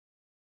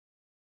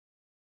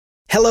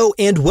Hello,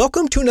 and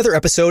welcome to another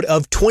episode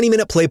of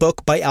 20-Minute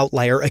Playbook by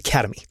Outlier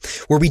Academy,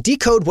 where we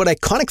decode what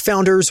iconic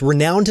founders,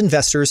 renowned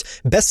investors,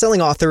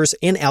 best-selling authors,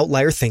 and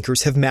outlier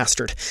thinkers have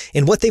mastered,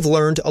 and what they've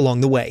learned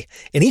along the way.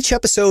 In each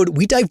episode,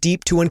 we dive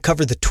deep to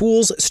uncover the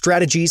tools,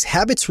 strategies,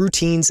 habits,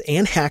 routines,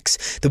 and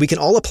hacks that we can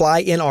all apply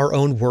in our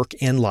own work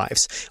and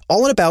lives,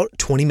 all in about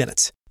 20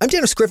 minutes. I'm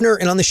Daniel Scrivener,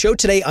 and on the show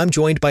today, I'm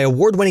joined by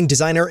award-winning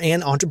designer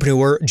and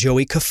entrepreneur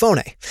Joey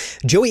Cofone.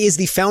 Joey is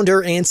the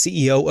founder and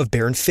CEO of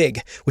Baronfig,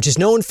 which is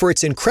known for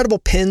its incredible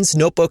pens,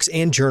 notebooks,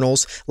 and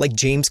journals like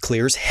James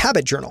Clear's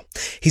Habit Journal.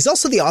 He's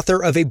also the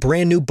author of a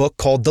brand new book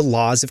called The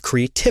Laws of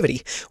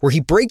Creativity, where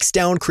he breaks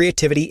down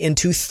creativity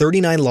into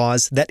 39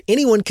 laws that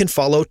anyone can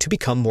follow to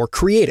become more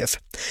creative.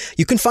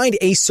 You can find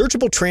a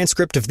searchable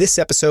transcript of this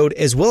episode,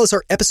 as well as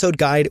our episode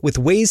guide with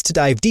ways to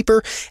dive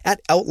deeper at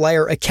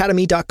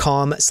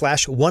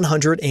outlieracademy.com/141.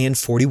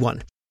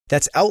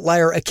 That's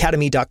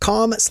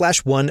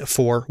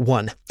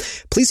outlieracademy.com/141.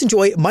 Please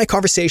enjoy my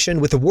conversation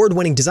with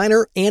award-winning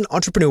designer and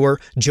entrepreneur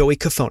Joey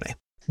Cofone.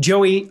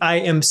 Joey, I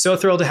am so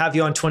thrilled to have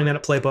you on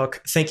 20-Minute Playbook.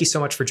 Thank you so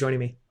much for joining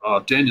me.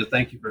 Oh, Daniel,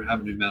 thank you for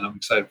having me, man. I'm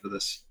excited for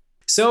this.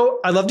 So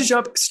I'd love to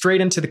jump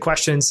straight into the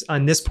questions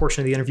on this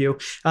portion of the interview.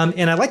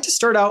 And I'd like to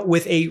start out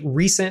with a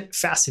recent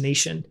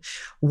fascination.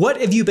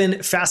 What have you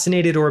been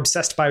fascinated or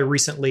obsessed by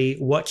recently?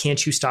 What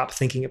can't you stop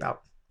thinking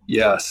about?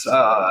 Yes.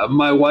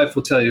 My wife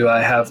will tell you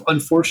I have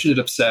unfortunate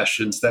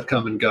obsessions that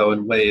come and go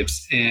in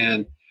waves.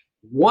 And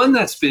one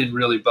that's been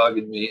really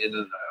bugging me, and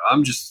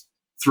I'm just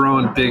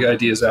throwing big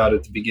ideas out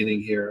at the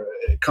beginning here,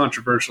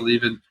 controversial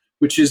even,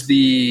 which is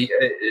the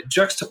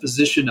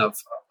juxtaposition of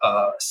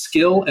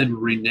skill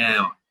and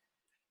renown.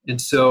 And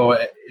so,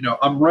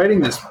 I'm writing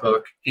this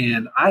book,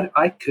 and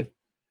I could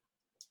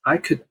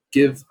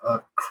give a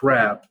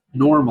crap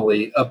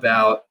normally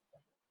about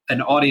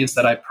an audience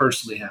that I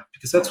personally have,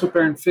 because that's what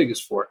Baronfig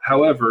is for.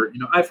 However,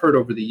 I've heard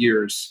over the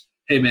years,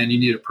 hey man, you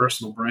need a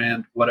personal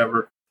brand,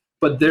 whatever.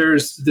 But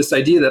there's this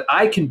idea that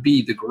I can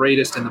be the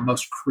greatest and the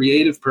most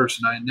creative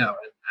person I know.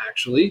 And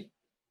actually,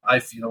 I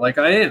feel like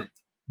I am.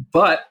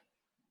 But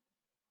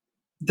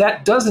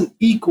that doesn't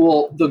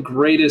equal the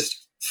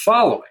greatest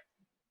following.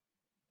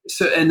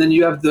 So, and then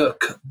you have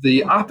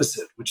the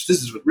opposite, which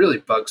this is what really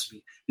bugs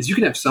me, is you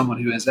can have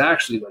someone who is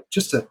actually like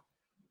just a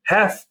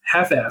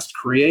half-assed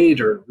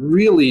creator,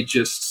 really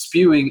just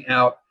spewing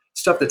out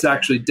stuff that's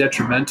actually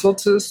detrimental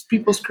to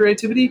people's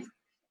creativity,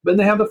 but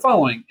they have the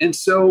following. And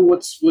so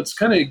what's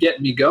kind of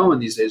getting me going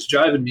these days,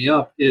 driving me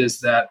up, is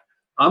that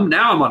I'm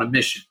on a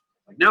mission.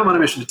 Now I'm on a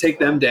mission to take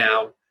them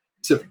down,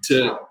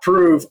 to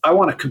prove I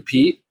want to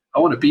compete. I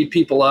want to beat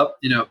people up,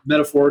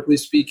 metaphorically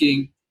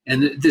speaking.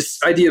 And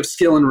this idea of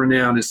skill and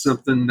renown is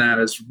something that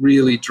is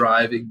really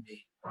driving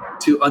me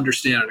to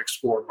understand and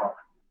explore more.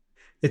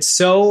 It's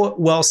so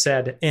well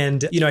said.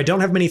 And, I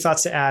don't have many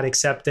thoughts to add,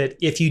 except that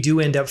if you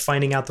do end up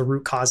finding out the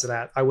root cause of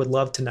that, I would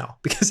love to know,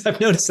 because I've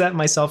noticed that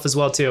myself as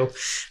well, too.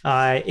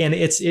 And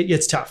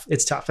it's tough.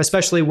 It's tough,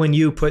 especially when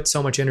you put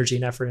so much energy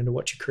and effort into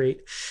what you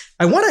create.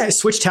 I want to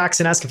switch tacks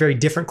and ask a very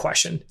different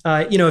question.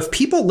 If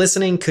people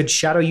listening could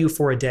shadow you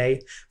for a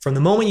day, from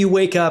the moment you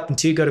wake up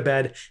until you go to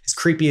bed, as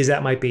creepy as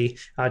that might be,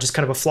 just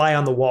kind of a fly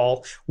on the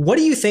wall, what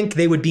do you think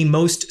they would be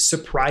most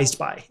surprised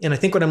by? And I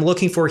think what I'm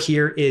looking for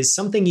here is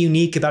something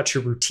unique about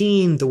your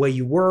routine, the way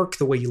you work,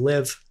 the way you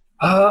live.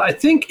 I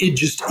think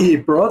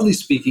broadly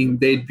speaking,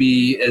 they'd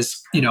be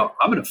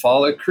I'm going to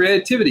follow a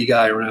creativity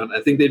guy around.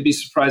 I think they'd be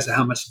surprised at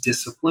how much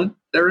discipline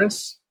there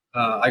is.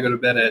 I go to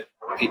bed at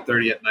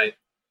 8:30 at night,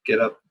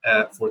 get up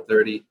at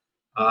 4:30.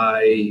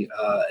 I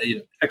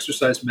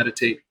exercise,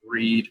 meditate,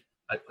 read.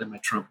 I play my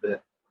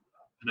trumpet,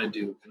 and I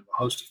do kind of a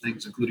host of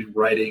things, including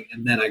writing,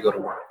 and then I go to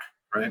work,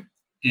 right?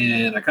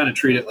 And I kind of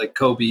treat it like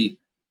Kobe,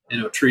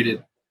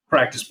 treated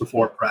practice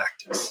before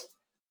practice.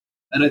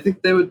 And I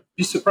think they would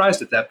be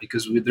surprised at that,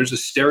 because there's a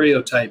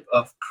stereotype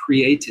of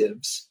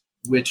creatives,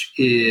 which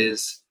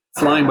is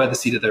flying by the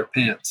seat of their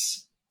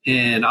pants.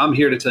 And I'm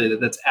here to tell you that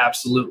that's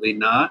absolutely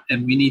not.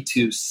 And we need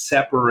to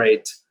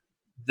separate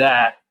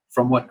that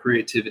from what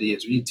creativity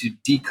is. We need to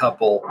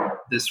decouple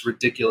this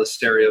ridiculous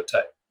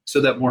stereotype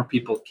so that more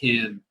people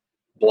can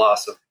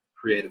blossom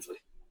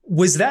creatively.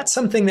 Was that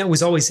something that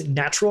was always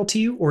natural to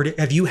you, or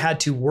have you had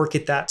to work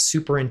at that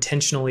super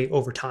intentionally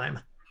over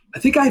time? I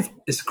think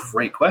it's a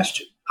great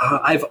question.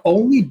 I've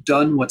only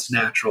done what's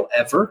natural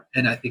ever,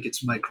 and I think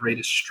it's my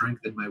greatest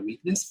strength and my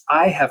weakness.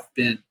 I have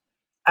been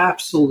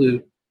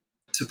absolute,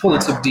 to pull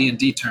in some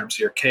D&D terms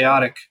here,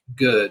 chaotic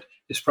good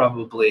is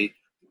probably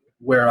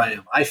where I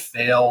am. I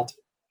failed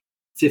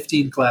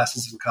 15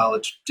 classes in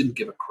college, didn't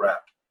give a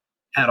crap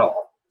at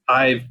all.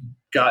 I've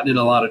gotten in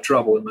a lot of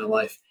trouble in my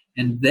life.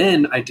 And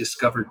then I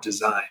discovered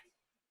design,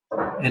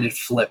 and it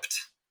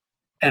flipped.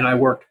 And I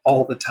worked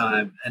all the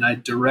time, and I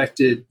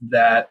directed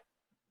that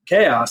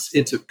chaos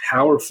into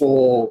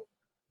powerful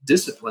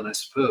discipline, I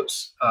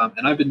suppose.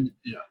 And I've been,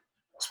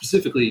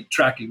 specifically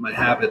tracking my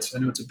habits. I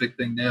know it's a big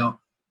thing now,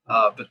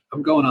 but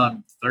I'm going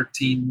on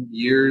 13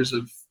 years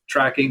of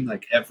tracking,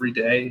 like every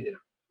day,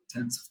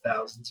 tens of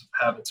thousands of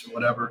habits or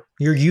whatever.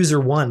 You're user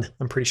one,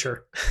 I'm pretty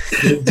sure.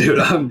 Dude,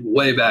 I'm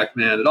way back,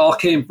 man. It all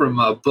came from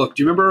a book.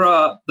 Do you remember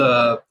I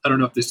don't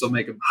know if they still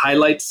make them,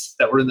 highlights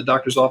that were in the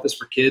doctor's office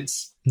for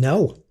kids?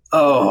 No.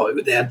 Oh,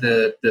 they had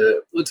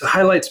it's a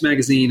highlights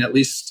magazine, at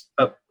least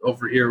up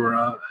over here where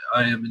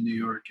I am in New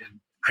York. And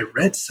I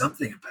read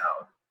something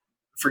about,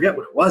 I forget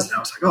what it was. And I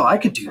was like, oh, I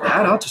could do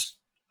that.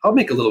 I'll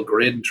make a little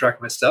grid and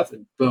track my stuff,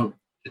 and boom,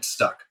 it's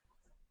stuck.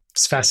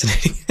 It's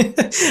fascinating.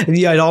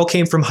 Yeah, it all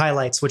came from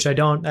highlights, which I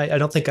don't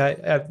think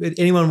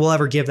anyone will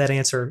ever give that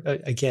answer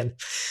again.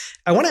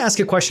 I want to ask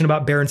a question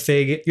about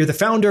Baronfig. You're the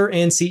founder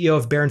and CEO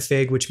of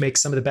Baronfig, which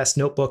makes some of the best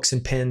notebooks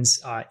and pens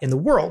in the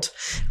world,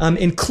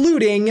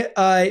 including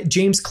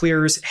James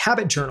Clear's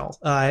Habit Journal,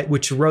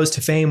 which rose to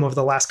fame over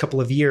the last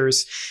couple of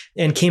years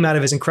and came out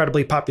of his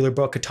incredibly popular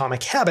book,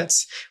 Atomic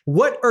Habits.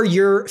 What are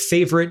your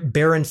favorite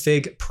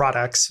Baronfig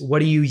products? What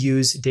do you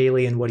use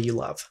daily and what do you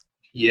love?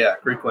 Yeah,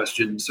 great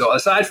question. So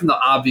aside from the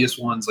obvious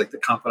ones like the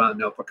Confidant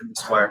notebook and the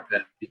Squire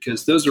pen,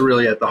 because those are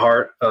really at the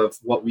heart of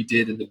what we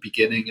did in the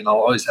beginning, and I'll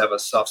always have a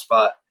soft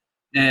spot.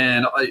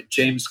 And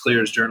James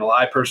Clear's journal,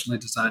 I personally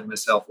designed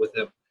myself with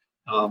him.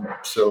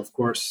 So of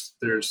course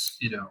there's,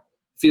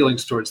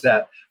 feelings towards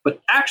that. But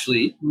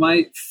actually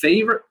my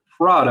favorite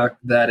product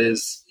that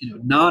is,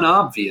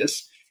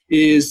 non-obvious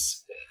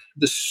is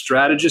the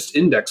Strategist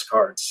index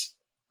cards.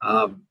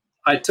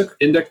 I took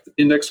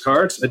index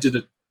cards. I did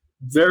a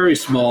very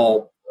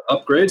small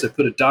upgrades. I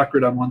put a dot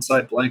grid on one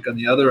side, blank on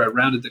the other. I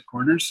rounded the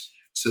corners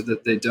so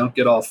that they don't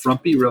get all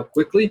frumpy real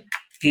quickly.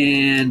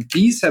 And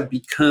these have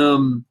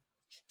become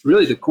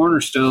really the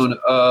cornerstone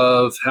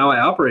of how I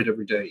operate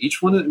every day.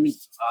 Each one,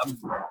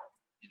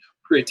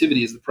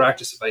 creativity is the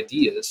practice of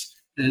ideas.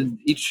 And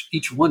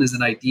each one is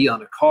an idea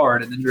on a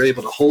card. And then you're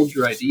able to hold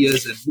your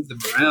ideas and move them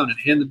around and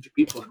hand them to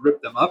people and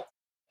rip them up.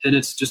 And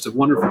it's just a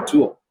wonderful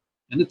tool.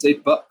 And it's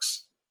 $8.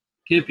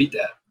 Can't beat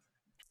that.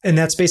 And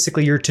that's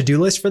basically your to-do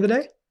list for the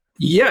day?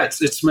 Yeah,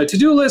 it's my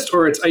to-do list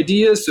or it's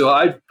ideas. So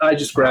I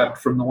just grabbed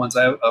from the ones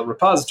I have a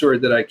repository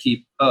that I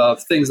keep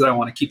of things that I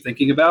want to keep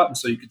thinking about. And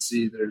so you can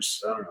see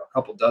there's, a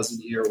couple dozen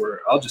here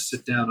where I'll just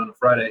sit down on a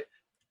Friday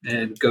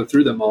and go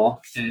through them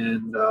all.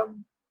 And,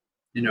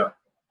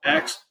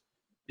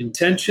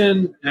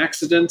 intention,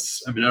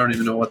 accidents. I don't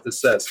even know what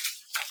this says,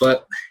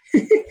 but,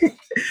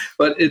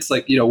 but it's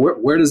like,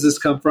 where does this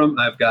come from?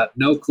 I've got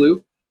no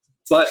clue.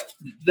 But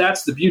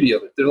that's the beauty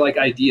of it. They're like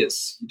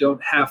ideas. You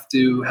don't have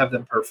to have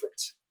them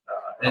perfect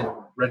and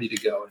ready to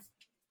go. And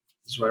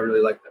this is why I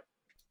really like them.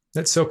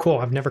 That's so cool.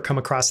 I've never come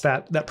across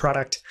that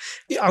product.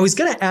 I was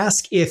going to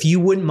ask if you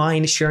wouldn't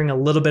mind sharing a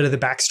little bit of the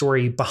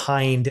backstory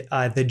behind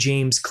the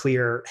James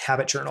Clear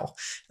Habit Journal.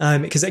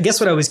 Because I guess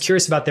what I was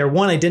curious about there,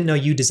 one, I didn't know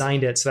you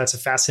designed it. So that's a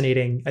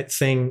fascinating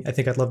thing. I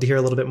think I'd love to hear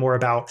a little bit more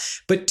about.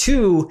 But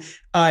two,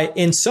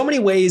 in so many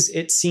ways,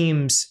 it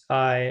seems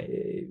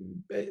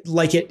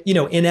like it,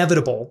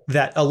 inevitable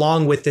that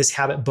along with this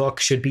habit book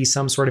should be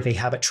some sort of a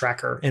habit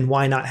tracker. And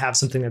why not have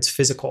something that's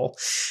physical?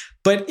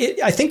 But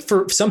I think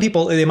for some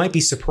people, they might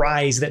be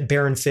surprised that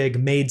Baronfig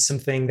made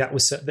something that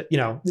was,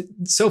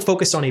 so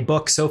focused on a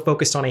book, so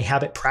focused on a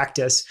habit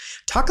practice.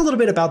 Talk a little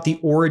bit about the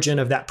origin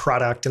of that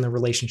product and the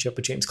relationship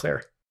with James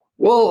Clear.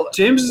 Well,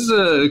 James is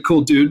a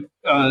cool dude.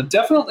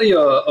 Definitely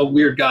a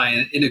weird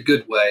guy in a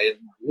good way. And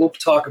we'll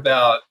talk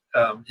about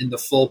in the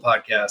full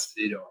podcast,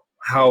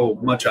 how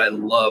much I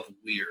love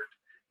weird.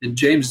 And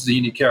James is a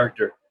unique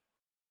character.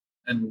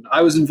 And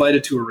I was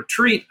invited to a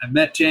retreat. I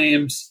met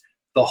James.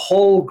 The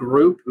whole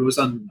group, it was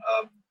on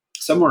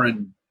somewhere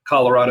in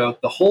Colorado,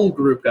 the whole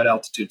group got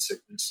altitude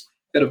sickness.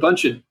 Got a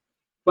bunch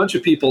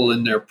of people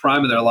in their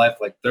prime of their life,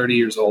 like 30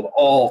 years old,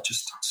 all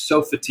just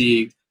so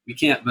fatigued. We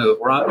can't move.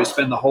 We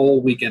spend the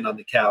whole weekend on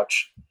the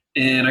couch.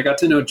 And I got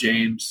to know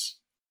James.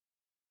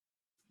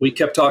 We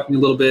kept talking a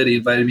little bit. He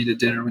invited me to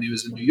dinner when he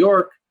was in New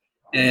York.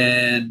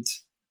 And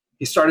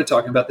he started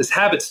talking about this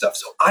habit stuff.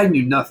 So I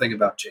knew nothing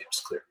about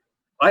James Clear.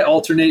 I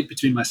alternate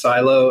between my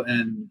silo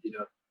and,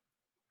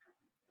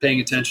 paying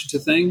attention to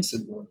things,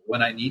 and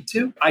when I need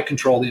to, I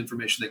control the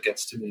information that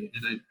gets to me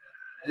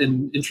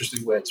in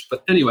interesting ways.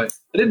 But anyway,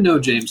 I didn't know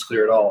James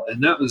Clear at all,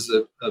 and that was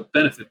a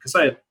benefit because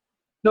I had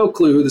no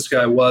clue who this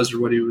guy was or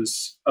what he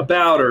was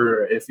about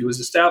or if he was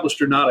established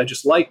or not. I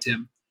just liked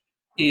him,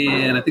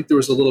 and I think there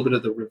was a little bit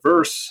of the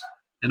reverse.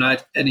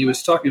 And he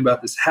was talking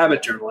about this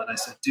habit journal, and I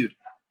said, dude,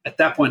 at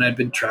that point I'd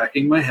been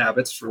tracking my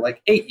habits for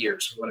like 8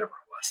 years or whatever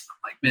it was.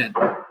 I'm like,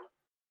 man,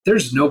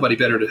 there's nobody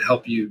better to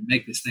help you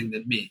make this thing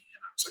than me.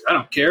 Like, I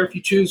don't care if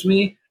you choose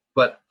me,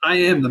 but I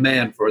am the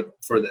man for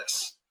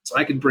this. So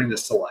I can bring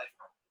this to life.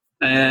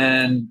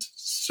 And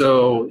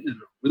so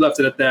we left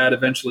it at that.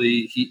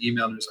 Eventually he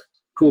emailed me. He was like,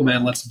 cool,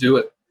 man, let's do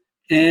it.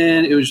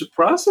 And it was a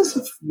process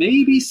of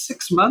maybe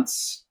 6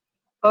 months,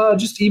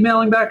 just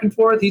emailing back and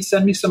forth. He'd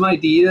send me some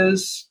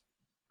ideas.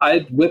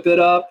 I'd whip it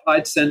up.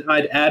 I'd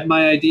add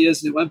my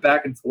ideas, and it went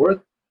back and forth.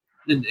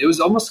 And it was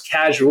almost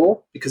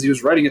casual because he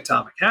was writing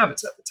Atomic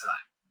Habits at the time.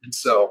 And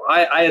so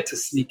I had to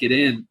sneak it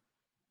in.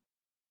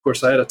 Of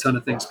course, I had a ton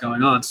of things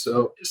going on.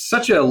 So it's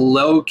such a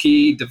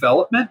low-key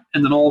development.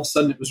 And then all of a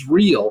sudden it was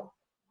real.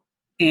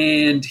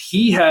 And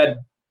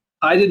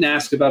I didn't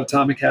ask about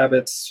Atomic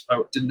Habits.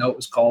 I didn't know it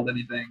was called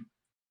anything.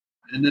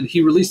 And then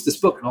he released this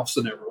book, and all of a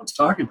sudden everyone's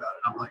talking about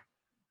it. I'm like,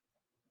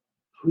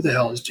 who the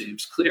hell is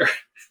James Clear?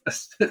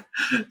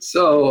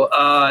 So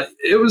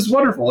it was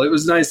wonderful. It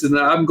was nice. And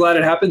I'm glad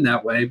it happened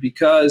that way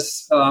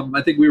because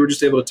I think we were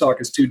just able to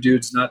talk as two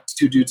dudes, not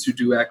two dudes who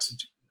do X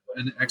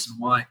and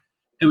Y.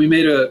 And we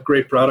made a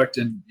great product.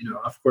 And,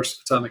 of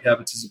course, Atomic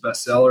Habits is a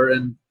bestseller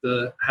and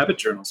the Habit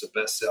Journal is a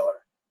bestseller.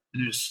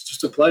 And it's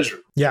just a pleasure.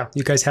 Yeah.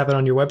 You guys have it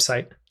on your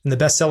website in the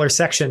bestseller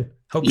section.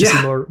 Hope to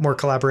see more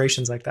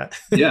collaborations like that.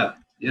 Yeah.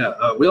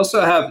 We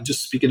also have,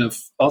 just speaking of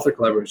author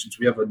collaborations,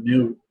 we have a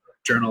new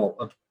journal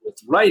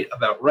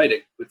about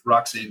writing with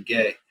Roxane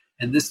Gay,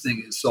 and this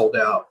thing is sold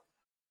out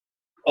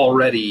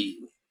already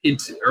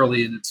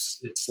early in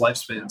its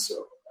lifespan.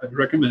 So I'd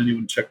recommend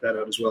anyone check that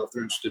out as well if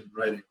they're interested in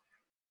writing.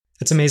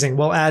 It's amazing.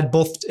 We'll add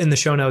both in the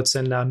show notes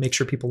and make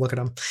sure people look at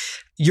them.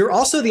 You're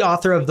also the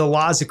author of The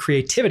Laws of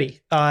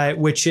Creativity,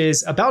 which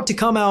is about to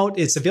come out.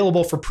 It's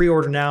available for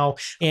pre-order now,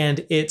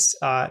 and it's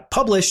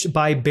published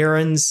by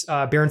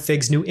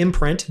Baronfig's new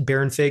imprint,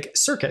 Baronfig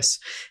Circus.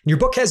 And your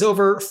book has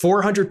over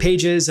 400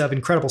 pages of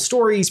incredible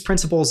stories,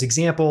 principles,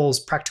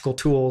 examples, practical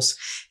tools.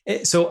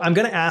 So I'm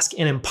going to ask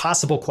an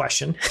impossible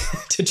question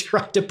to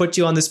try to put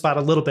you on the spot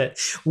a little bit,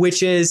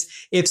 which is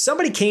if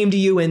somebody came to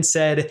you and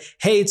said,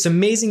 hey, it's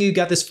amazing you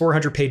got this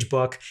 400-page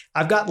book.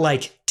 I've got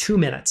like 2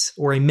 minutes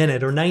or a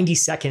minute or 90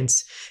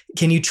 seconds.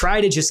 Can you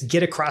try to just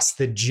get across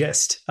the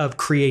gist of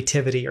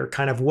creativity or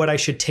kind of what I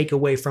should take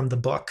away from the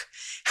book?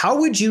 How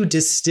would you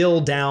distill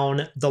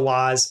down the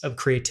laws of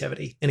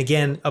creativity? And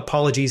again,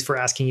 apologies for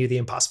asking you the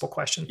impossible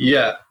question.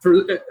 Yeah.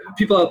 For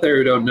people out there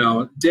who don't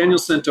know, Daniel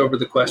sent over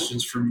the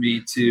questions for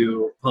me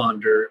to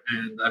ponder,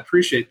 and I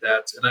appreciate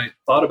that. And I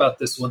thought about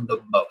this one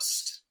the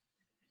most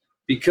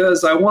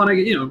because I want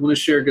to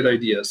share good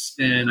ideas.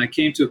 And I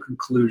came to a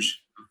conclusion,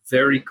 a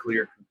very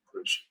clear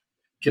conclusion.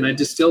 Can I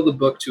distill the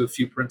book to a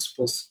few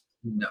principles?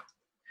 No.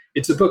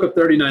 It's a book of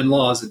 39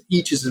 laws, and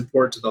each is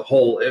important to the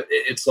whole.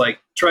 It's like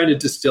trying to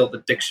distill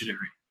the dictionary,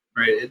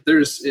 right?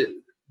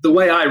 The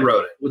way I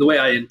wrote it, the way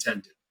I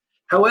intended.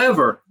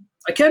 However,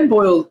 I can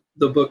boil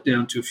the book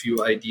down to a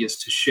few ideas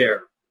to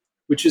share,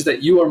 which is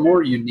that you are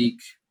more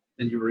unique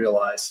than you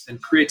realize, and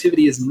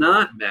creativity is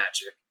not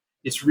magic.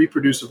 It's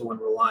reproducible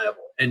and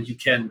reliable, and you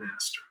can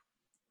master.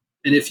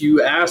 And if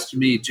you asked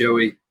me,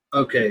 Joey,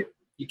 okay,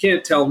 you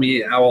can't tell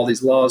me how all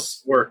these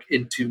laws work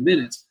in 2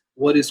 minutes.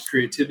 What is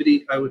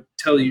creativity? I would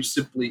tell you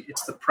simply,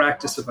 it's the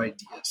practice of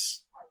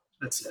ideas.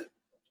 That's it.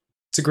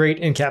 It's a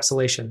great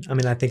encapsulation. I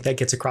mean, I think that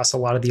gets across a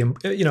lot of the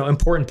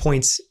important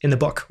points in the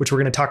book, which we're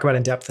going to talk about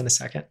in depth in a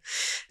second.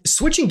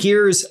 Switching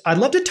gears, I'd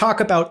love to talk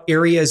about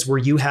areas where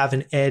you have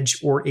an edge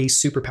or a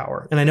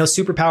superpower. And I know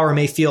superpower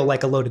may feel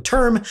like a loaded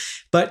term,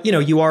 but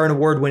you are an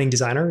award-winning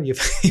designer.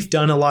 You've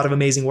done a lot of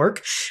amazing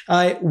work.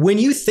 When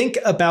you think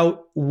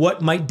about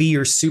what might be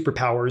your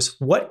superpowers,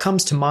 what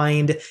comes to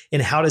mind,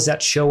 and how does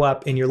that show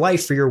up in your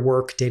life for your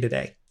work day to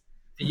day?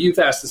 You've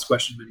asked this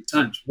question many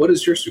times. What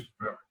is your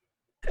superpower?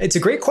 It's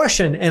a great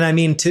question. And I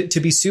mean, to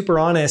be super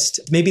honest,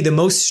 maybe the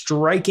most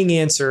striking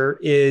answer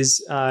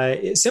is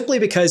simply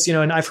because,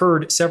 and I've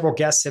heard several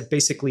guests have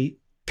basically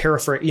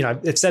paraphrased,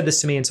 have said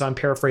this to me, and so I'm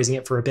paraphrasing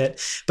it for a bit,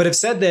 but have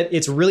said that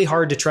it's really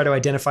hard to try to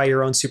identify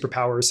your own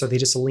superpowers. So they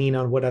just lean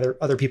on what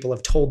other people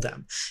have told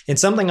them. And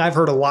something I've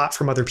heard a lot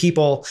from other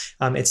people,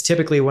 it's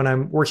typically when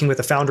I'm working with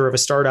a founder of a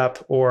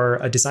startup or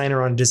a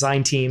designer on a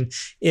design team,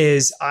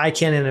 is I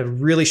can, in a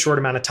really short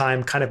amount of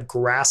time, kind of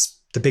grasp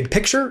the big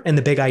picture and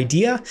the big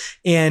idea,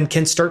 and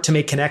can start to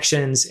make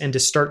connections and to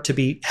start to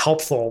be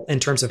helpful in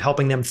terms of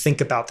helping them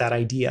think about that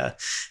idea.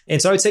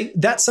 And so I would say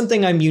that's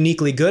something I'm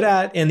uniquely good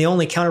at. And the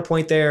only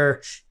counterpoint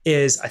there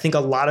is I think a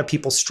lot of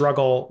people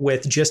struggle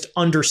with just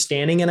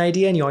understanding an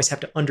idea, and you always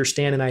have to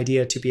understand an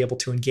idea to be able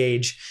to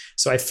engage.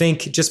 So I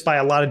think just by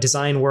a lot of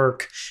design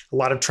work, a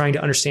lot of trying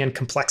to understand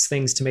complex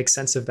things to make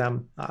sense of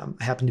them, I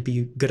happen to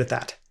be good at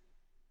that.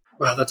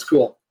 Wow, that's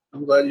cool.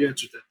 I'm glad you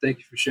answered that. Thank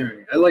you for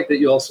sharing. I like that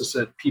you also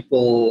said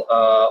people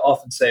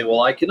often say,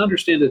 well, I can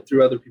understand it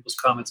through other people's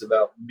comments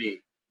about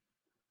me.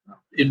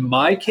 In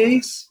my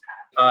case,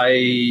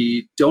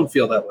 I don't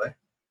feel that way.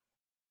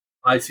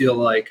 I feel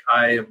like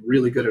I am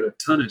really good at a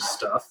ton of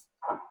stuff.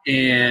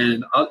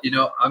 And,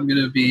 I'm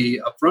going to be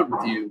upfront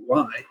with you.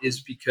 Why? Is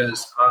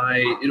because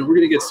we're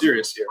going to get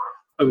serious here.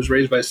 I was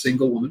raised by a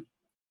single woman,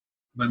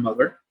 my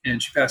mother,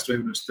 and she passed away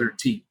when I was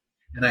 13.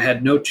 And I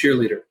had no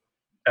cheerleader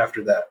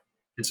after that.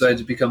 And so I had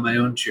to become my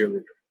own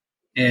cheerleader.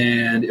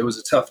 And it was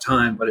a tough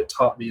time, but it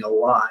taught me a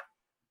lot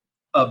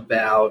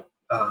about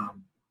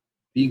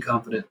being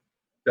confident,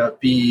 about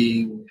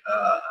being,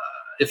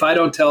 if I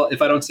don't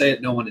say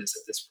it, no one is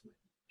at this point.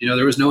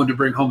 There was no one to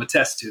bring home a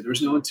test to. There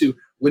was no one to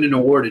win an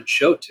award and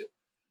show to.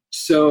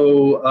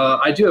 So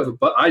I do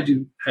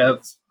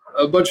have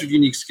a bunch of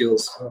unique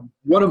skills.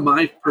 One of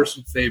my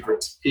personal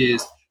favorites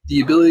is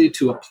the ability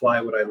to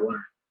apply what I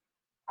learned.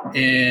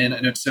 And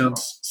I know it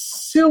sounds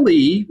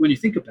silly when you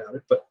think about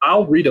it, but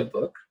I'll read a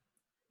book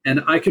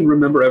and I can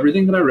remember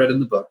everything that I read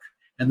in the book,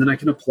 and then I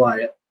can apply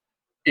it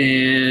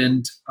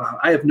And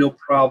I have no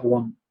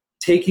problem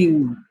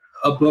taking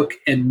a book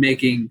and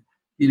making,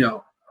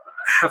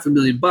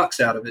 $500,000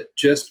 out of it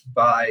just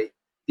by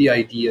the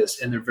ideas.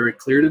 And they're very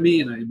clear to me,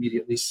 and I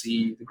immediately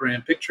see the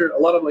grand picture, a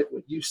lot of like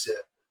what you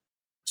said.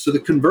 So the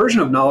conversion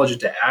of knowledge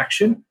into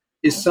action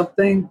is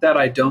something that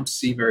I don't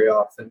see very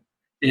often.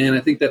 And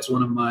I think that's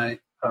one of my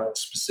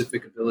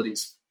specific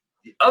abilities.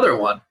 The other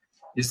one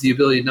is the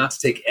ability not to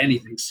take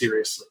anything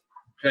seriously.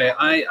 Okay,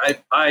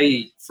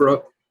 I for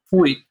a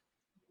point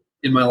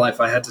in my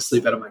life, I had to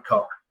sleep out of my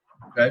car.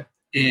 Okay,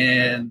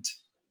 and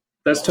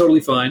that's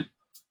totally fine.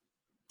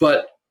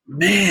 But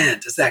man,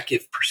 does that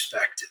give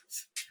perspective?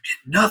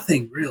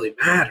 Nothing really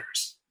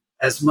matters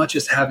as much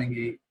as having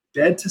a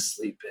bed to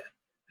sleep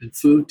in and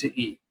food to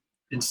eat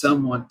and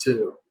someone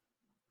to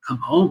come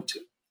home to.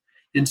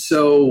 And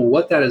so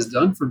what that has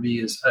done for me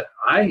is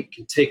I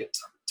can take a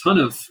ton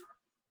of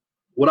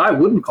what I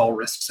wouldn't call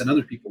risks and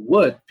other people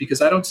would,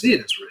 because I don't see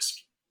it as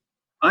risky.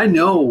 I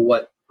know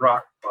what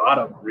rock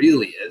bottom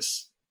really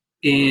is,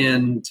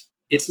 and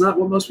it's not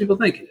what most people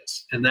think it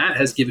is. And that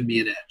has given me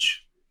an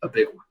edge, a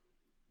big one.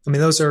 I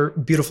mean, those are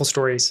beautiful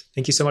stories.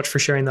 Thank you so much for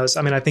sharing those.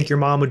 I mean, I think your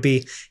mom would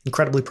be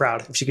incredibly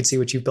proud if she could see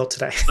what you've built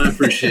today. I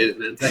appreciate it,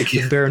 man. Thank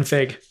you.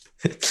 Baronfig.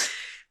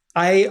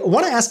 I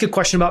want to ask a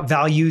question about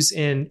values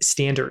and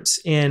standards.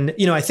 And,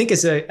 I think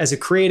as a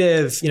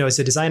creative, as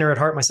a designer at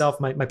heart myself,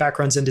 my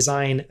background's in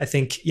design. I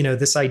think,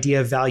 this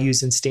idea of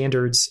values and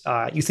standards,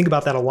 you think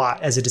about that a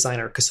lot as a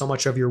designer, because so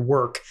much of your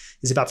work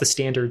is about the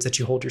standards that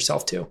you hold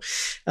yourself to.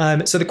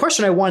 So the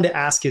question I wanted to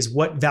ask is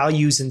what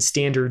values and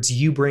standards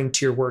you bring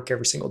to your work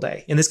every single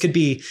day. And this could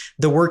be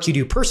the work you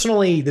do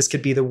personally. This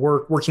could be the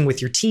work working with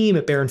your team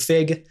at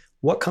Baronfig.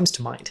 What comes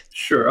to mind?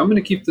 Sure. I'm going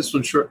to keep this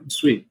one short and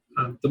sweet.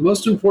 The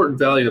most important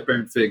value at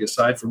Baronfig,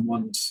 aside from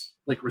one's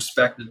like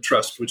respect and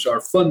trust, which are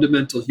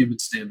fundamental human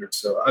standards.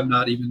 So it's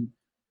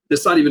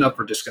not even up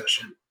for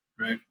discussion,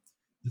 right?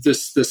 The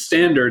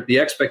standard, the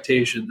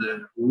expectation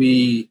that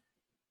we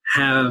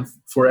have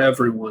for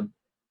everyone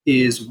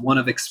is one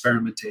of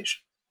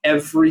experimentation.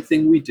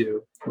 Everything we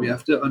do, we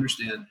have to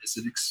understand is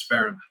an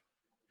experiment.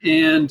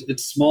 And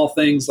it's small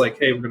things like,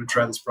 hey, we're going to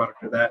try this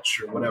product or that,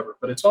 sure, whatever.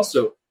 But it's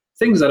also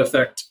things that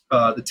affect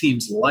the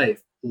team's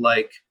life,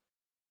 like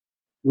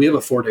we have a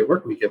 4-day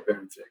work week at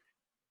Baronfig.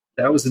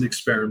 That was an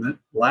experiment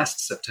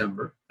last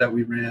September that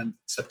we ran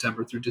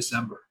September through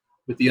December,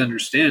 with the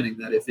understanding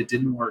that if it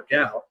didn't work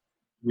out,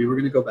 we were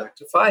going to go back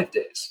to 5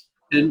 days.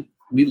 And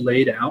we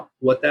laid out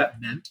what that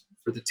meant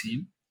for the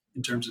team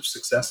in terms of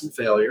success and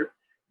failure.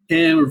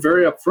 And we're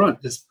very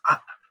upfront, because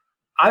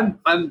I'm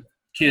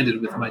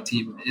candid with my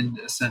team in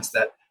the sense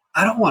that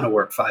I don't want to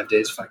work 5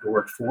 days if I could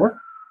work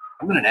 4.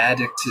 I'm not an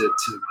addict to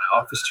my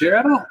office chair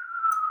at all.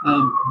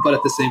 But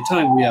at the same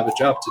time, we have a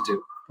job to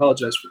do.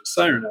 Apologize for the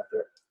siren out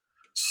there.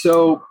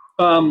 So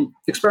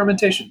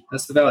experimentation,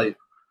 that's the value.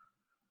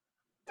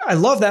 I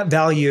love that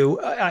value.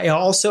 I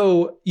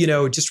also,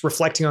 just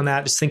reflecting on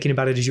that, just thinking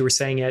about it as you were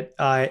saying it,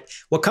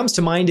 what comes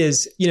to mind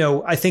is,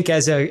 I think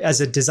as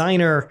a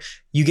designer,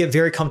 you get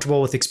very comfortable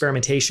with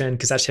experimentation,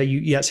 because that's how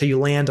you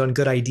land on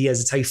good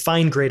ideas. It's how you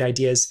find great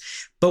ideas.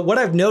 But what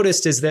I've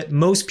noticed is that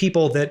most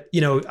people that,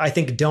 I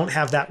think don't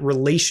have that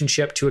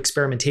relationship to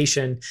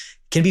experimentation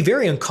can be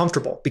very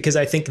uncomfortable, because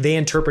I think they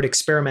interpret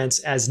experiments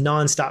as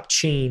nonstop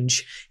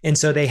change. And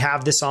so they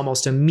have this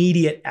almost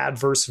immediate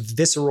adverse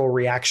visceral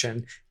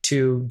reaction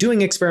to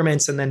doing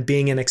experiments and then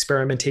being in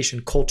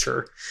experimentation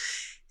culture.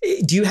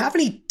 Do you have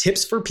any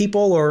tips for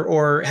people,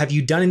 or have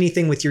you done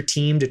anything with your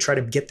team to try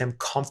to get them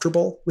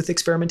comfortable with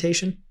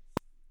experimentation?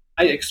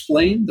 I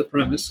explained the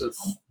premise of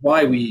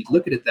why we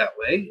look at it that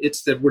way.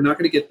 It's that we're not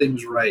going to get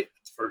things right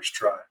at the first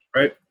try,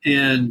 right?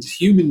 And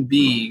human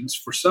beings,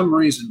 for some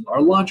reason,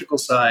 our logical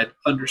side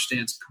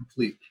understands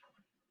completely.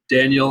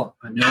 Daniel,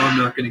 I know I'm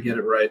not going to get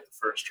it right the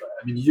first try.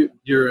 I mean,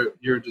 you're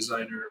a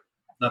designer,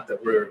 not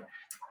that we're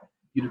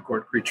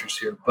unicorn creatures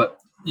here, but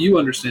you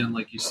understand,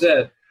 like you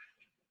said.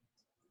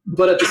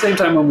 But at the same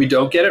time, when we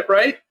don't get it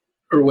right,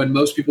 or when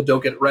most people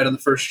don't get it right on the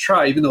first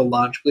try, even though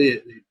logically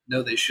they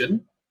know they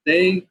shouldn't,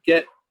 they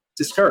get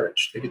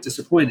discouraged, they get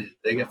disappointed,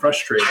 they get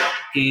frustrated.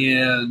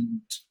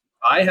 And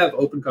I have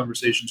open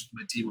conversations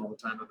with my team all the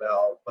time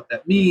about what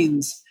that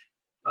means,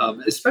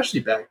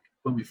 especially back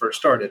when we first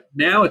started.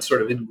 Now it's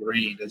sort of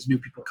ingrained as new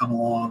people come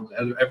along,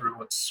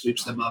 everyone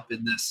sweeps them up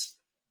in this.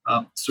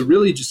 So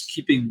really just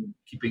keeping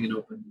an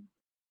open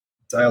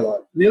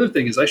dialogue. And the other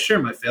thing is I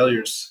share my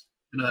failures,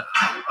 and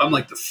I'm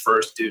like the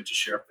first dude to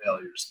share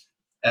failures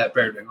at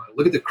Baronfig.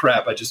 Look at the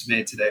crap I just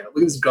made today. Look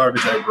at this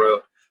garbage I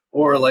wrote.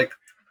 Or like,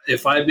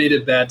 if I made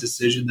a bad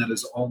decision that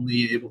is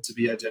only able to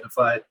be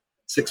identified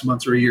 6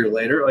 months or a year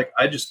later, like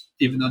I just,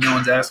 even though no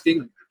one's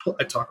asking,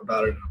 I talk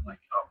about it and I'm like,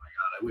 oh my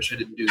God, I wish I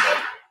didn't do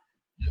that.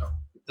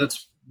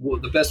 That's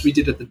the best we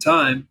did at the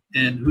time.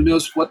 And who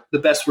knows what the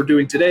best we're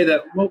doing today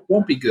that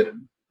won't be good.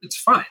 And it's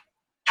fine.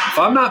 If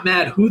I'm not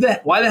mad,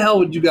 why the hell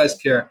would you guys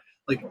care?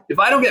 Like, if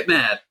I don't get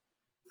mad,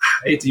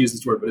 I hate to use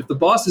this word, but if the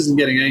boss isn't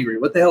getting angry,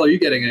 what the hell are you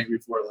getting angry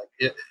for?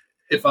 Like,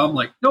 if I'm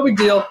like, no big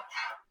deal,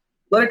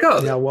 let it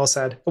go. Yeah, well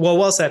said.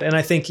 Well said. And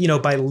I think,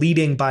 by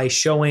leading, by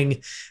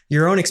showing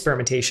your own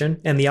experimentation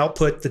and the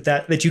output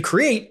that you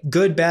create,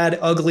 good, bad,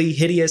 ugly,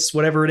 hideous,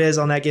 whatever it is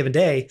on that given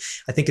day,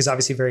 I think is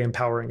obviously very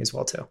empowering as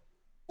well too.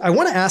 I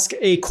want to ask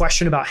a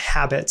question about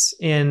habits.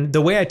 And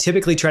the way I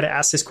typically try to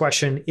ask this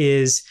question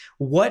is,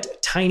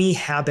 what tiny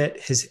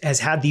habit has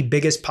had the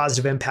biggest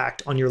positive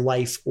impact on your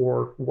life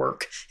or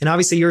work? And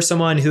obviously you're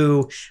someone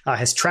who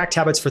has tracked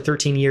habits for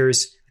 13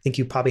 years. I think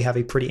you probably have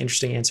a pretty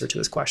interesting answer to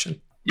this question.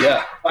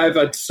 Yeah, I've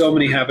had so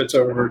many habits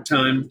over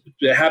time.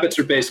 The habits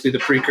are basically the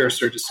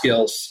precursor to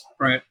skills,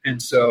 right? And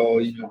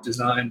so,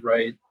 design,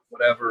 write,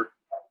 whatever.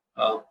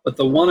 But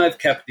the one I've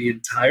kept the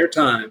entire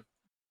time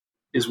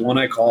is one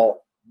I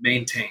call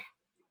maintain.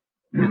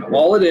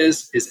 All it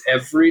is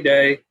every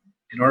day,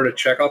 in order to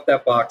check off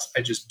that box,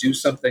 I just do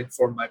something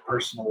for my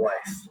personal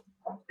life.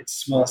 It's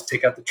small as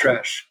take out the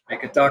trash,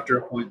 make a doctor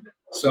appointment,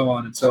 so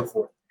on and so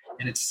forth.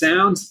 And it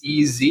sounds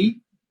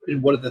easy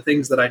in one of the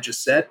things that I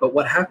just said, but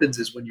what happens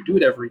is when you do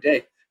it every day,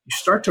 you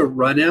start to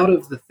run out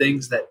of the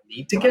things that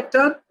need to get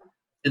done,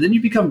 and then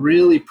you become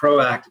really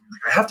proactive.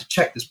 Like, I have to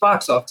check this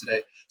box off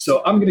today,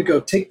 so I'm going to go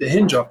take the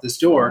hinge off this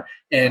door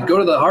and go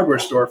to the hardware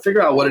store,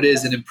 figure out what it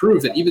is, and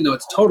improve it, even though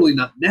it's totally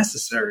not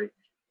necessary.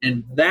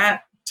 And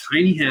that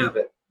tiny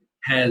habit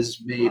has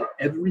made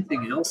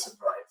everything else in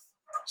life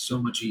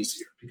so much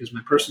easier because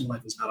my personal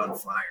life is not on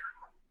fire.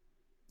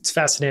 It's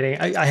fascinating.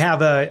 I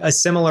have a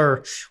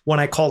similar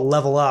one I call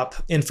level up.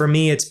 And for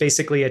me, it's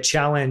basically a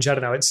challenge. I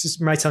don't know. It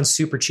might sound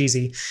super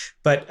cheesy,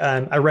 but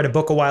I read a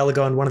book a while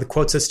ago. And one of the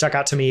quotes that stuck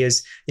out to me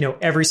is,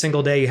 every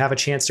single day you have a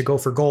chance to go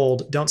for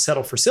gold. Don't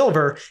settle for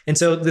silver. And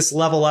so this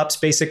level up's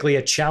basically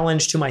a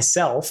challenge to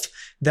myself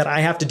that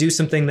I have to do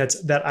something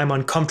that I'm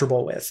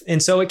uncomfortable with.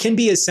 And so it can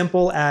be as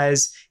simple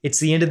as,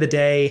 it's the end of the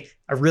day.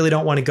 I really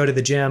don't want to go to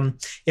the gym.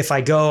 If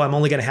I go, I'm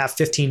only going to have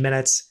 15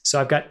 minutes. So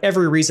I've got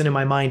every reason in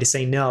my mind to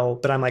say no,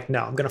 but I'm like, no,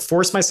 I'm going to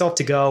force myself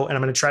to go, and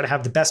I'm going to try to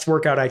have the best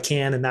workout I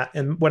can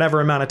in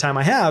whatever amount of time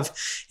I have.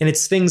 And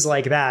it's things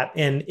like that.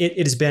 And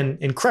it has been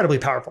incredibly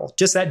powerful.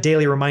 Just that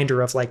daily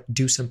reminder of like,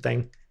 do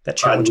something that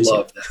challenges you. I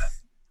love that.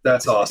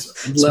 That's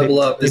awesome. And So level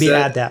up. Maybe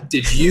add that.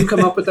 Did you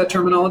come up with that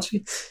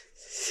terminology?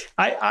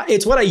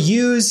 It's what I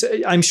use.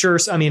 I'm sure.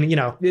 I mean,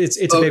 it's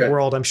a big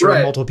world. I'm sure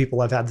multiple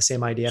people have had the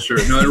same idea. Sure.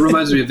 No, it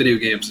reminds me of video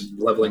games and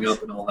leveling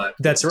up and all that.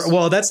 That's right.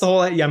 Well, that's the whole.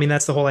 I mean,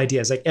 that's the whole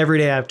idea. Is like every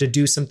day I have to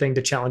do something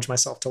to challenge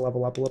myself to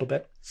level up a little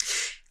bit.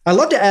 I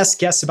love to ask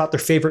guests about their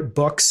favorite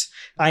books.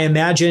 I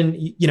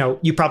imagine,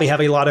 you probably have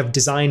a lot of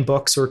design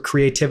books or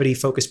creativity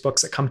focused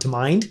books that come to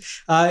mind,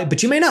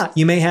 but you may not.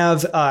 You may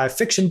have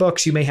fiction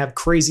books. You may have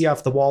crazy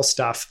off the wall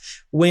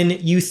stuff. When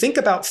you think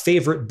about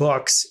favorite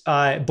books,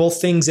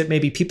 both things that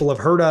maybe people have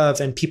heard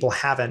of and people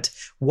haven't,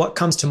 what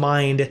comes to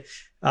mind?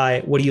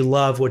 What do you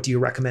love? What do you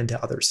recommend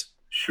to others?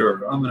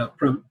 Sure. I'm going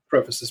to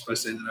preface this by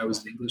saying that I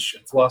was an English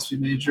and philosophy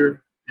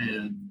major,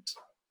 and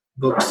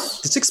books.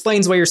 This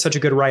explains why you're such a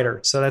good writer.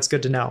 So that's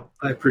good to know.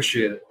 I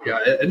appreciate it. Yeah,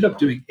 I ended up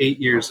doing 8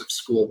 years of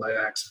school by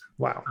accident.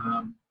 Wow.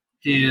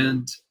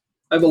 And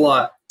I have a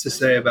lot to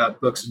say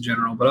about books in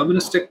general, but I'm going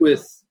to stick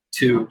with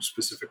two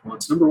specific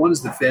ones. Number one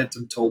is The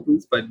Phantom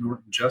Tollbooth by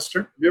Norton Juster.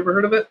 Have you ever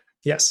heard of it?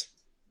 Yes.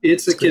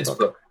 It's a kid's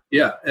book.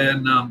 Yeah.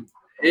 And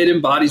it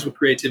embodies what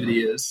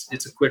creativity is.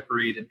 It's a quick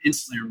read and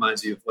instantly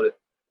reminds you of what it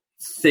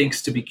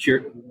thinks to be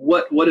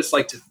what it's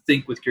like to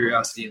think with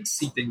curiosity and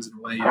see things in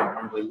a way you don't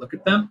normally look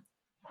at them.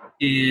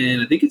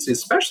 And I think it's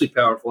especially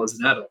powerful as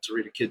an adult to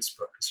read a kid's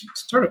book because you're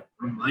sort of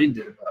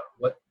reminded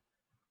about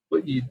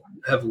what you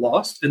have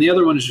lost. And the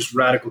other one is just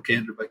Radical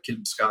Candor by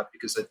Kim Scott,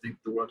 because I think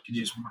the world could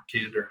use more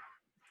candor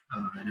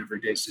in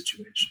everyday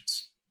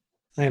situations.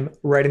 I'm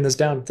writing this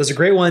down. Those are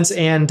great ones.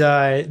 And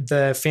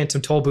the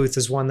Phantom Tollbooth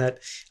is one that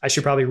I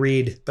should probably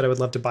read, but I would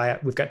love to buy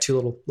it. We've got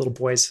two little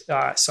boys.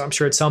 So I'm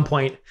sure at some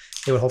point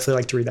they would hopefully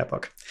like to read that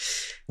book.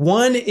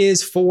 One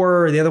is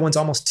 4, the other one's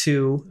almost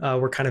 2.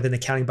 We're kind of in the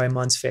counting by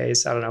months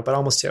phase. I don't know, but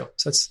almost 2.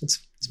 So it's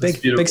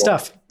big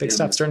stuff. Big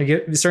stuff. Starting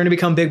to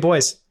become big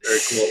boys. Very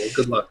cool. Well,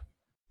 good luck.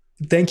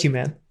 Thank you,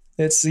 man.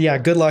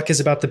 Good luck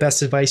is about the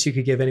best advice you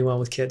could give anyone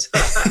with kids.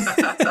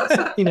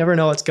 You never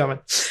know what's coming.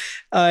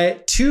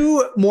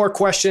 2 more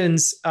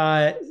questions.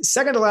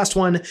 Second to last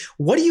one.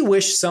 What do you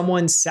wish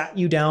someone sat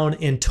you down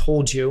and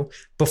told you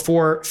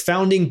before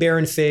founding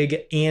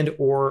Baronfig and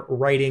or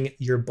writing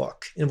your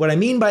book? And what I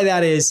mean by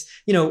that is,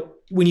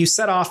 when you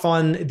set off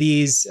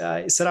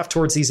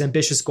towards these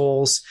ambitious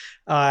goals,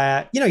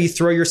 you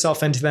throw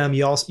yourself into them.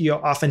 You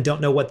often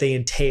don't know what they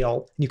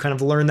entail. You kind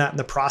of learn that in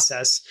the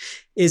process.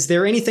 Is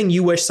there anything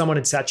you wish someone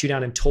had sat you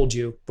down and told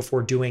you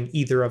before doing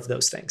either of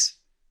those things?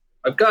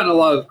 I've gotten a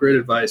lot of great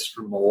advice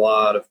from a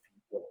lot of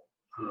people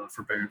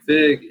for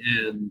Baronfig,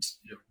 and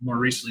more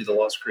recently, the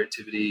Lost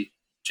Creativity.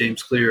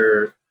 James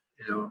Clear,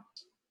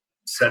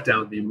 sat down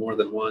with me more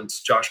than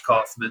once. Josh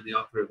Kaufman, the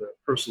author of the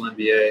Personal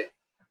MBA,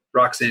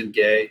 Roxanne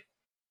Gay,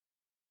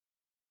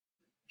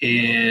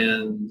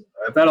 and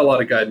I've had a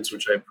lot of guidance,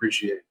 which I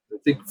appreciate. I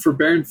think for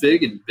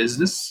Baronfig and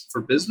business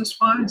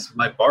wise,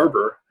 my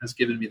barber has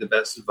given me the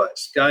best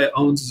advice. Guy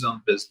owns his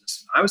own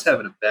business. I was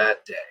having a bad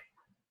day.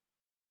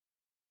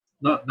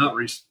 not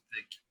recently,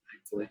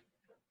 thankfully.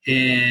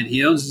 And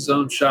he owns his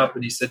own shop,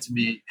 and he said to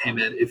me, "Hey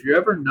man, if you're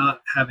ever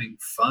not having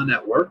fun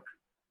at work,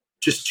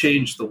 just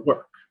change the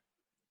work,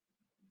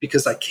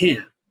 because I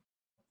can."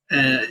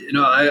 And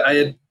I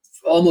had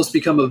almost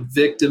become a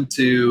victim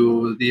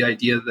to the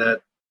idea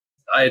that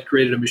I had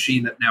created a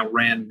machine that now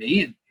ran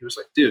me. And he was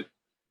like, "Dude,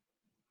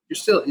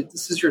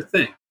 this is your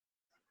thing.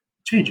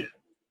 Change it."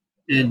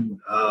 And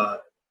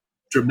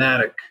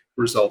dramatic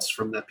results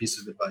from that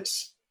piece of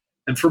advice.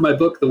 And for my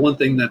book, the one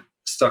thing that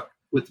stuck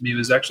with me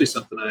was actually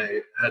something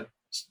I had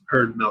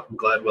heard Malcolm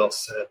Gladwell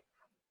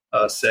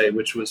say,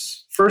 which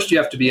was, first you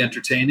have to be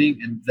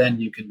entertaining and then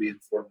you can be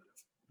informative.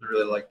 I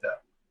really like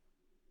that.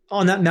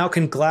 On that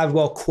Malcolm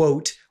Gladwell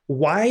quote,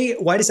 why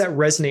does that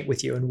resonate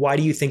with you? And why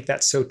do you think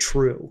that's so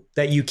true,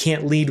 that you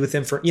can't lead with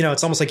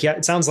it's almost like,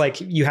 it sounds like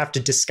you have to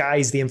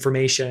disguise the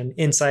information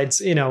inside,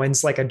 and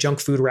it's like a junk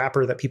food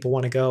wrapper that people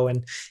want to go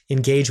and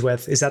engage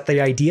with. Is that the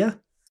idea?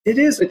 It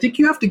is. I think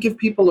you have to give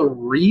people a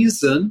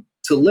reason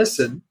to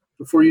listen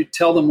before you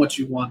tell them what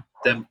you want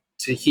them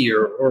to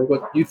hear or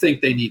what you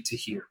think they need to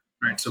hear.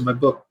 Right. So my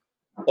book,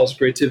 Laws of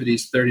Creativity,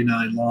 is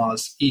 39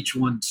 laws. Each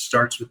one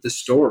starts with this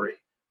story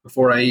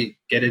before I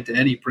get into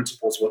any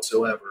principles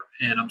whatsoever.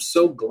 And I'm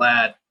so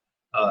glad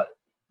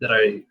that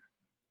I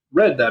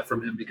read that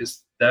from him,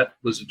 because that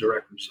was a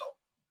direct result.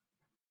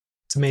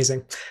 It's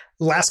amazing.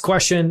 Last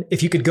question.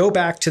 If you could go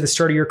back to the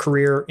start of your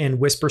career and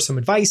whisper some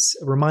advice,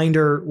 a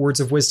reminder, words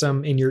of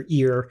wisdom in your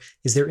ear,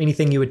 is there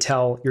anything you would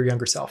tell your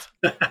younger self?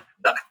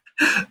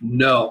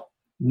 No.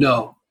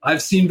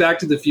 I've seen Back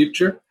to the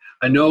Future.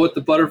 I know what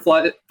the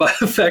butterfly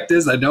effect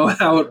is. I know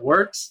how it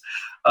works.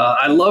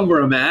 I love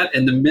where I'm at,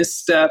 and the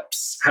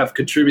missteps have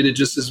contributed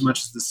just as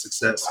much as the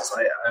successes.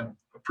 I'm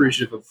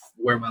appreciative of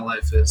where my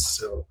life is.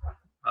 So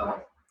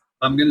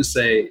I'm going to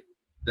say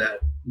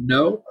that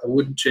no, I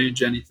wouldn't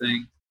change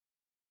anything.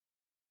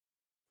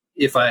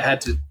 If I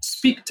had to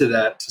speak to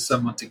that to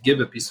someone to give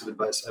a piece of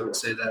advice, I would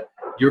say that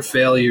your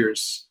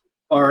failures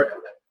are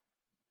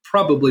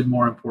probably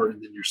more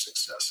important than your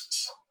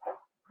successes,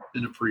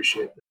 and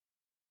appreciate them.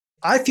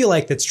 I feel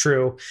like that's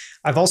true.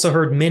 I've also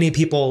heard many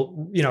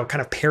people,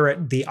 kind of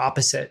parrot the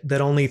opposite,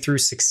 that only through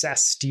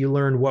success do you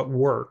learn what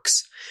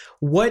works.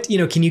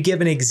 Can you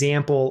give an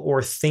example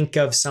or think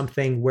of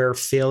something where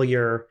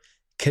failure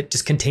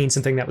just contains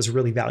something that was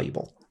really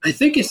valuable? I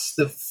think it's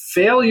the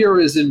failure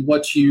is in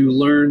what you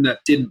learn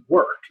that didn't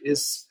work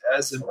is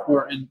as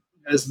important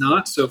as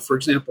not. So for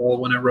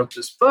example, when I wrote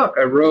this book,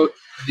 I wrote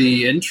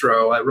the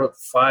intro. I wrote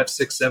 5,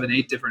 6, 7,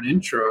 8 different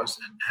intros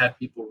and had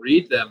people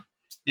read them.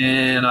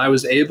 And I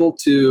was able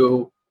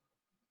to,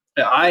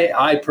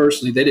 I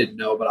personally, they didn't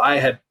know, but I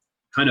had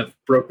kind of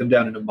broke them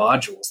down into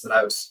modules that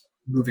I was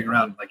moving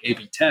around like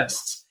A/B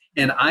tests.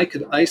 And I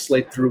could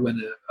isolate through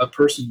when a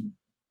person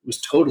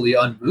was totally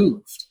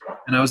unmoved.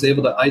 And I was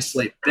able to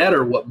isolate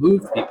better what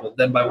moved people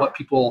than by what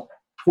people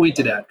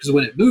pointed at. Because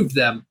when it moved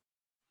them,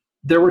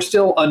 there were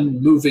still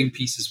unmoving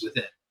pieces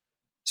within.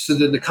 So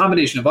then the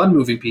combination of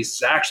unmoving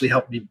pieces actually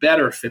helped me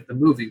better fit the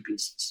moving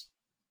pieces. Is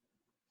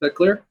that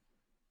clear?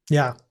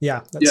 Yeah.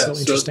 That's so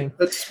interesting.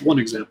 That's one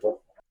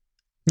example.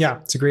 Yeah,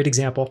 it's a great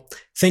example.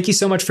 Thank you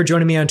so much for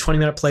joining me on 20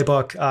 Minute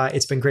Playbook.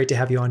 It's been great to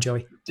have you on,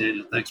 Joey.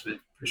 Daniel, thanks,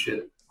 man. Appreciate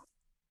it.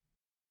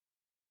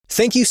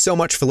 Thank you so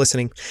much for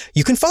listening.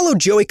 You can follow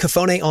Joey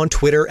Cofone on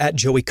Twitter at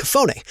Joey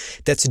Cofone.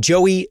 That's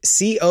Joey,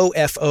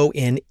 Cofone.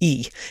 And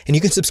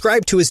you can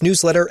subscribe to his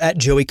newsletter at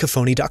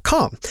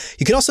joeycofone.com.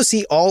 You can also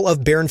see all of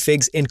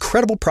Baronfig's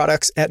incredible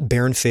products at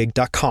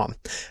baronfig.com.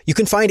 You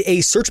can find a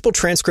searchable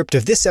transcript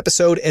of this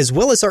episode as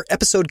well as our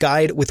episode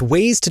guide with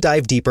ways to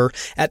dive deeper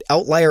at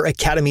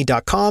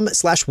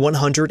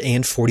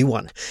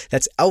outlieracademy.com/141.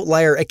 That's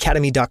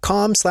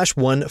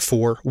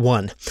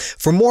outlieracademy.com/141.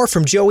 For more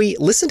from Joey,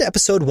 listen to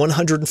episode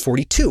 142,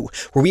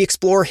 where we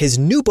explore his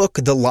new book,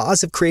 The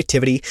Laws of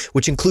Creativity,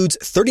 which includes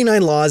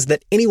 39 laws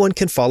that anyone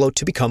can follow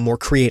to become more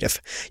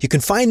creative. You can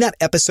find that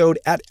episode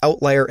at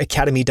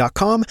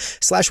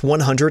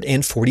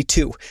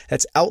outlieracademy.com/142.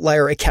 That's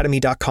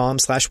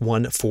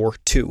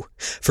outlieracademy.com/142.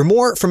 For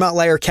more from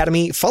Outlier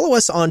Academy, follow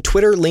us on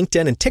Twitter,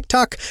 LinkedIn, and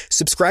TikTok.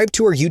 Subscribe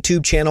to our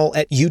YouTube channel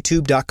at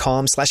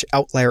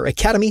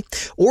youtube.com/outlieracademy,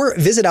 or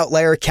visit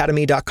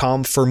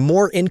outlieracademy.com for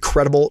more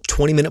incredible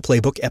 20-minute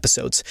playbook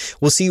episodes.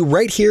 We'll see you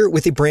right here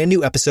with a brand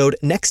new episode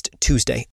next Tuesday.